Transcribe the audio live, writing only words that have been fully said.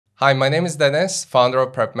Hi, my name is Deniz, founder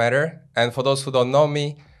of Prepmatter. And for those who don't know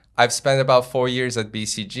me, I've spent about 4 years at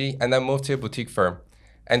BCG and then moved to a boutique firm.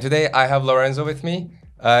 And today I have Lorenzo with me,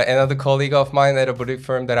 another colleague of mine at a boutique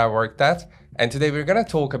firm that I worked at. And today we're going to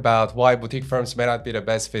talk about why boutique firms may not be the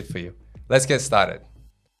best fit for you. Let's get started.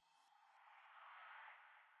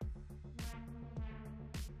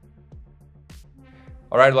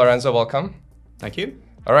 All right, Lorenzo, welcome. Thank you.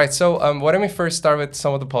 All right, so why don't we first start with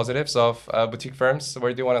some of the positives of boutique firms?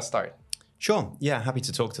 Where do you want to start? Sure. Yeah, happy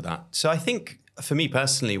to talk to that. So I think for me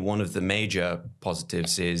personally, one of the major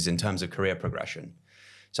positives is in terms of career progression.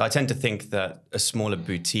 So I tend to think that a smaller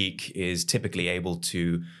boutique is typically able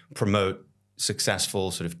to promote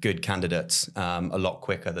successful, sort of good candidates a lot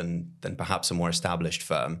quicker than perhaps a more established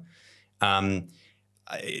firm.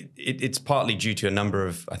 It's partly due to a number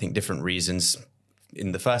of, I think, different reasons.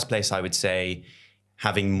 In the first place, I would say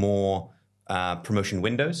having more promotion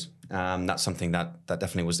windows. That's something that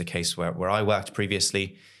definitely was the case where I worked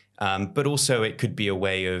previously. But also it could be a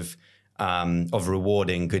way of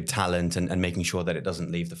rewarding good talent and making sure that it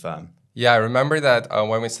doesn't leave the firm. Yeah, I remember that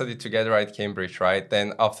when we studied together at Cambridge, right?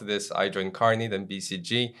 Then after this, I joined Carney, then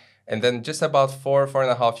BCG. And then just about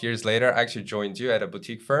 4.5 years later, I actually joined you at a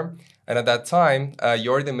boutique firm. And at that time,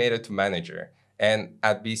 you already made it to manager. And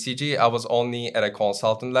at BCG, I was only at a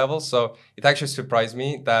consultant level. So it actually surprised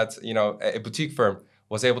me that, a boutique firm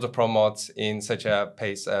was able to promote in such a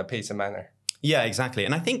pace and manner. Yeah, exactly.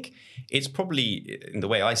 And I think it's probably, in the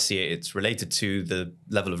way I see it, it's related to the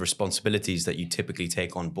level of responsibilities that you typically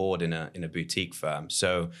take on board in a boutique firm.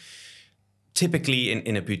 So typically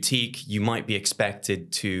in a boutique, you might be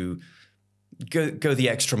expected to go the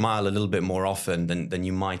extra mile a little bit more often than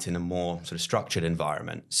you might in a more sort of structured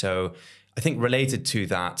environment. So I think related to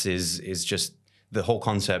that is just the whole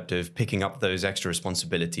concept of picking up those extra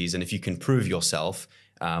responsibilities. And if you can prove yourself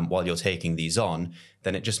while you're taking these on,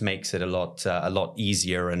 then it just makes it a lot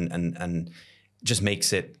easier and just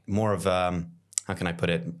makes it more of how can I put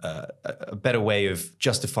it, a better way of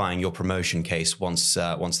justifying your promotion case once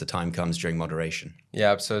the time comes during moderation. Yeah,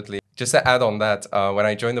 absolutely. Just to add on that, when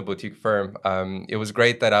I joined the boutique firm, it was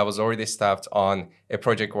great that I was already staffed on a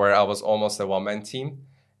project where I was almost a one-man team.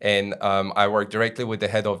 And I worked directly with the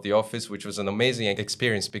head of the office, which was an amazing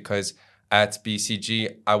experience because at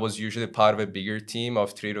BCG, I was usually part of a bigger team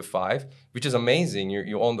of 3 to 5, which is amazing.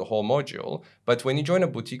 You own the whole module. But when you join a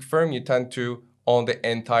boutique firm, you tend to own the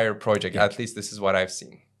entire project. Yeah. At least this is what I've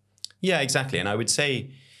seen. Yeah, exactly. And I would say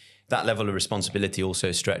that level of responsibility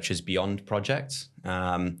also stretches beyond projects.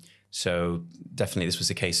 So definitely this was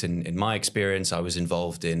the case in my experience. I was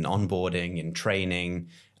involved in onboarding, in training,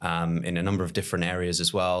 in a number of different areas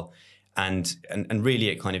as well. And really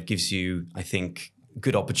it kind of gives you, I think,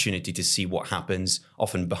 good opportunity to see what happens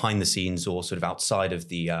often behind the scenes or sort of outside of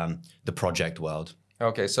the project world.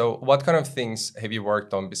 Okay, so what kind of things have you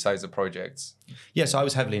worked on besides the projects? Yeah, so I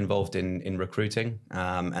was heavily involved in recruiting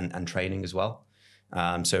and training as well.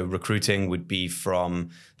 So recruiting would be from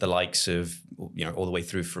the likes of, all the way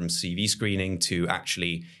through from CV screening to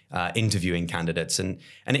actually interviewing candidates. And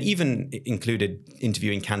it even included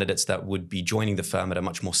interviewing candidates that would be joining the firm at a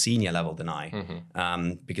much more senior level than I.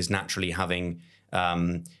 Mm-hmm. Because naturally having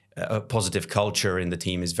a positive culture in the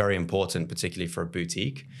team is very important, particularly for a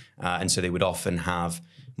boutique. And so they would often have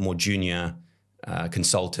more junior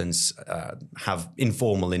consultants have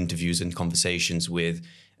informal interviews and conversations with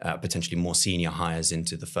potentially more senior hires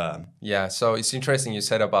into the firm. Yeah, so it's interesting you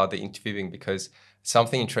said about the interviewing because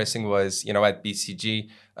something interesting was, at BCG,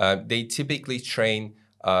 they typically train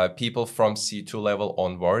people from C2 level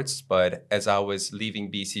onwards. But as I was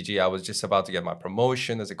leaving BCG, I was just about to get my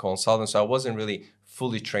promotion as a consultant. So I wasn't really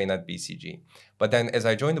fully trained at BCG. But then as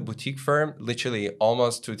I joined the boutique firm, literally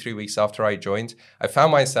almost 2-3 weeks after I joined, I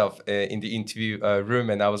found myself in the interview room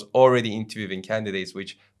and I was already interviewing candidates,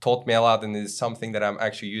 which taught me a lot and is something that I'm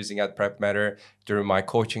actually using at Prepmatter during my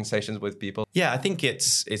coaching sessions with people. Yeah, I think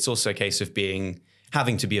it's also a case of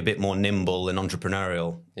having to be a bit more nimble and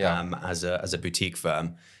entrepreneurial as a boutique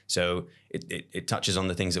firm. So it touches on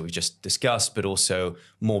the things that we've just discussed, but also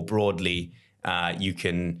more broadly, you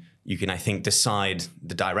can I think decide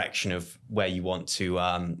the direction of where you want to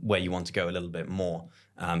go a little bit more.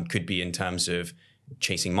 Could be in terms of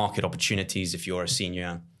chasing market opportunities if you're a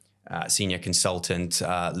senior consultant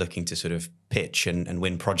looking to sort of pitch and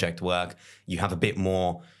win project work. You have a bit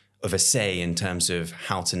more of a say in terms of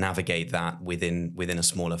how to navigate that within a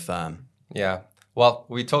smaller firm. Yeah. Well,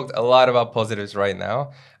 we talked a lot about positives right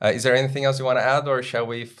now. Is there anything else you want to add, or shall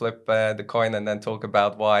we flip the coin and then talk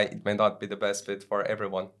about why it may not be the best fit for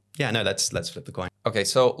everyone? Yeah, no, let's flip the coin. Okay,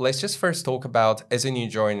 so let's just first talk about as a new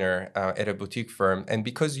joiner at a boutique firm. And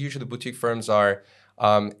because usually boutique firms are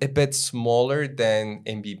a bit smaller than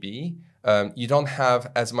MBB, you don't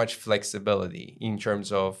have as much flexibility in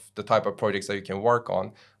terms of the type of projects that you can work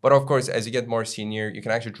on. But of course, as you get more senior, you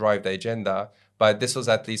can actually drive the agenda. But this was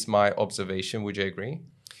at least my observation. Would you agree?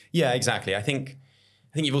 Yeah, exactly. I think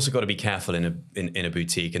you've also got to be careful in a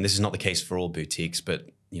boutique, and this is not the case for all boutiques, but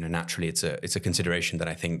naturally it's a consideration that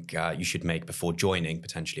I think you should make before joining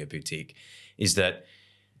potentially a boutique, is that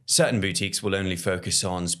certain boutiques will only focus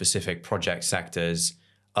on specific project sectors,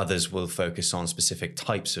 others will focus on specific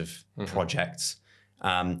types of projects.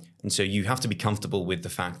 And so you have to be comfortable with the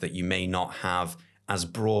fact that you may not have as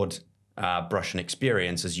broad brush and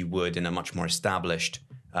experience as you would in a much more established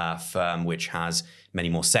firm, which has many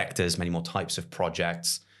more sectors, many more types of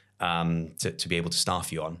projects to be able to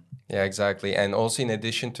staff you on. Yeah, exactly. And also in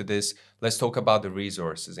addition to this, let's talk about the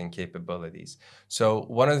resources and capabilities. So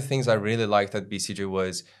one of the things I really liked at BCG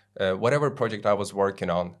was whatever project I was working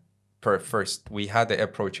on, first, we had the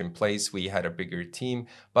approach in place, we had a bigger team,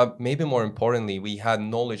 but maybe more importantly, we had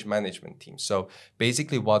knowledge management teams. So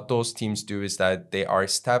basically what those teams do is that they are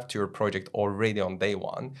staffed to your project already on day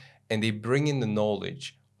one, and they bring in the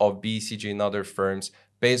knowledge of BCG and other firms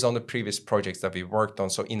based on the previous projects that we worked on.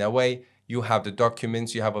 So in a way, you have the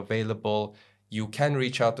documents you have available, you can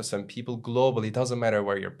reach out to some people globally, it doesn't matter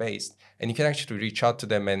where you're based, and you can actually reach out to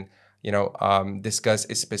them and discuss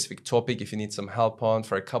a specific topic if you need some help on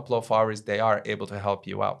for a couple of hours, they are able to help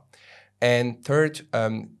you out. And third,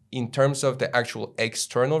 in terms of the actual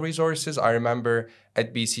external resources, I remember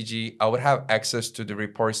at BCG, I would have access to the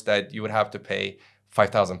reports that you would have to pay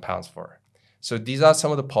 £5,000 for. So these are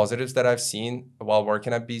some of the positives that I've seen while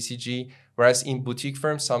working at BCG, whereas in boutique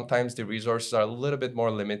firms, sometimes the resources are a little bit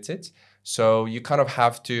more limited. So you kind of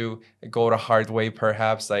have to go the hard way,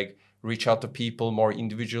 perhaps, like reach out to people more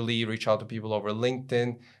individually, reach out to people over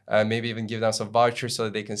LinkedIn, maybe even give them some vouchers so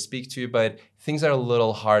that they can speak to you. But things are a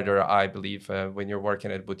little harder, I believe, when you're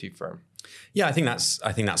working at a boutique firm. Yeah, I think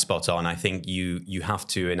that's spot on. I think you have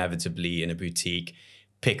to inevitably in a boutique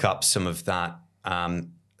pick up some of that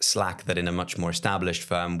slack that in a much more established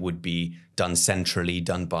firm would be done centrally,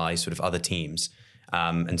 done by sort of other teams.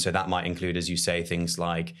 And so that might include, as you say, things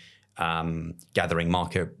like gathering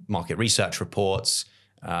market research reports,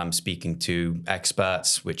 speaking to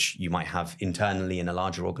experts, which you might have internally in a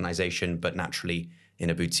larger organization, but naturally in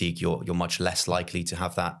a boutique, you're much less likely to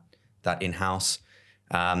have that in-house.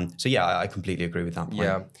 So yeah, I completely agree with that point.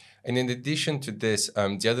 Yeah. And in addition to this,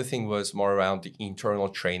 the other thing was more around the internal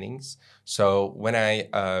trainings. So when I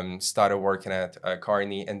started working at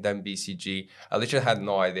Carney and then BCG, I literally had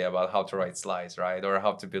no idea about how to write slides, right? Or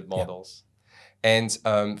how to build models. Yeah.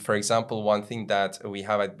 And for example, one thing that we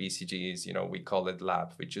have at BCG is, we call it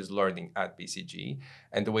lab, which is learning at BCG.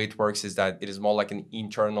 And the way it works is that it is more like an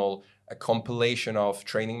internal compilation of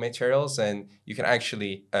training materials. And you can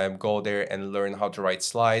actually go there and learn how to write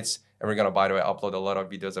slides. And we're going to, by the way, upload a lot of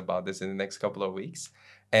videos about this in the next couple of weeks.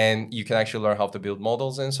 And you can actually learn how to build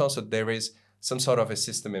models and so on. So there is some sort of a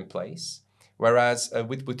system in place. Whereas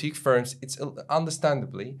with boutique firms, it's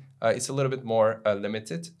understandably, it's a little bit more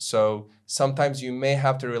limited. So sometimes you may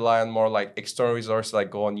have to rely on more like external resources, like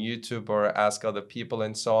go on YouTube or ask other people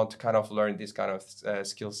and so on to kind of learn this kind of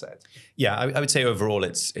skill set. Yeah, I would say overall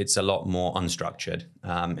it's a lot more unstructured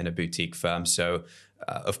in a boutique firm. So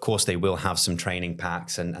of course they will have some training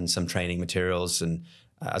packs and some training materials. And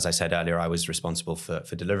as I said earlier, I was responsible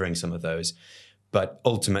for delivering some of those. But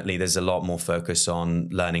ultimately, there's a lot more focus on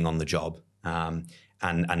learning on the job. And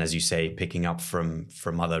as you say, picking up from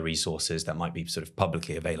other resources that might be sort of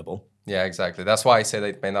publicly available. Yeah, exactly. That's why I say that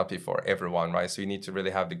it may not be for everyone, right? So you need to really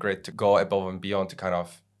have the grit to go above and beyond to kind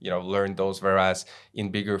of, learn those. Whereas in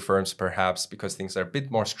bigger firms, perhaps because things are a bit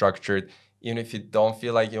more structured, even if you don't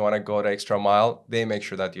feel like you want to go the extra mile, they make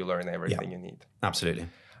sure that you learn everything you need. Absolutely.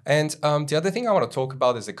 And the other thing I want to talk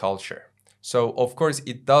about is the culture. So, of course,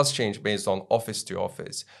 it does change based on office to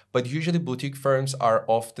office, but usually boutique firms are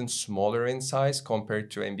often smaller in size compared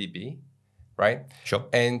to MBB, right? Sure.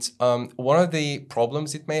 And one of the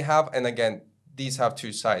problems it may have, and again, these have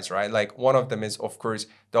two sides, right? Like one of them is, of course,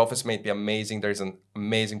 the office may be amazing. There's an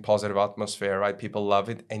amazing positive atmosphere, right? People love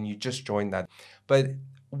it, and you just join that. But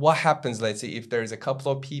what happens, let's say, if there's a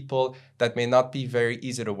couple of people that may not be very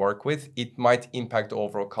easy to work with, it might impact the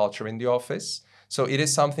overall culture in the office. So it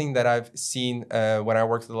is something that I've seen when I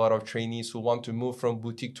worked with a lot of trainees who want to move from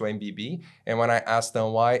boutique to MBB. And when I ask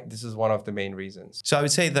them why, this is one of the main reasons. So I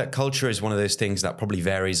would say that culture is one of those things that probably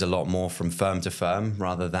varies a lot more from firm to firm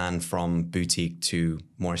rather than from boutique to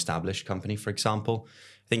more established company, for example.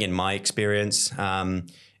 I think in my experience,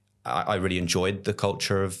 I really enjoyed the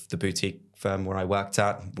culture of the boutique firm where I worked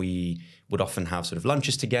at, we would often have sort of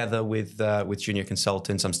lunches together with junior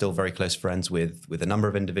consultants. I'm still very close friends with a number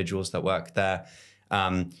of individuals that work there.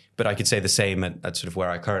 But I could say the same at sort of where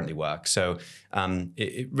I currently work. So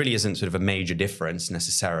it really isn't sort of a major difference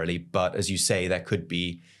necessarily. But as you say, there could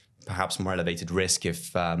be perhaps more elevated risk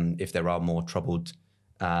if there are more troubled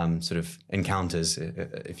sort of encounters,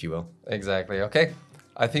 if you will. Exactly. Okay.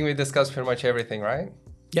 I think we discussed pretty much everything, right?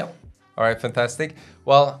 Yep. All right, fantastic.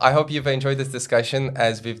 Well, I hope you've enjoyed this discussion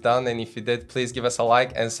as we've done. And if you did, please give us a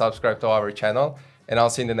like and subscribe to our channel. And I'll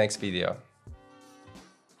see you in the next video.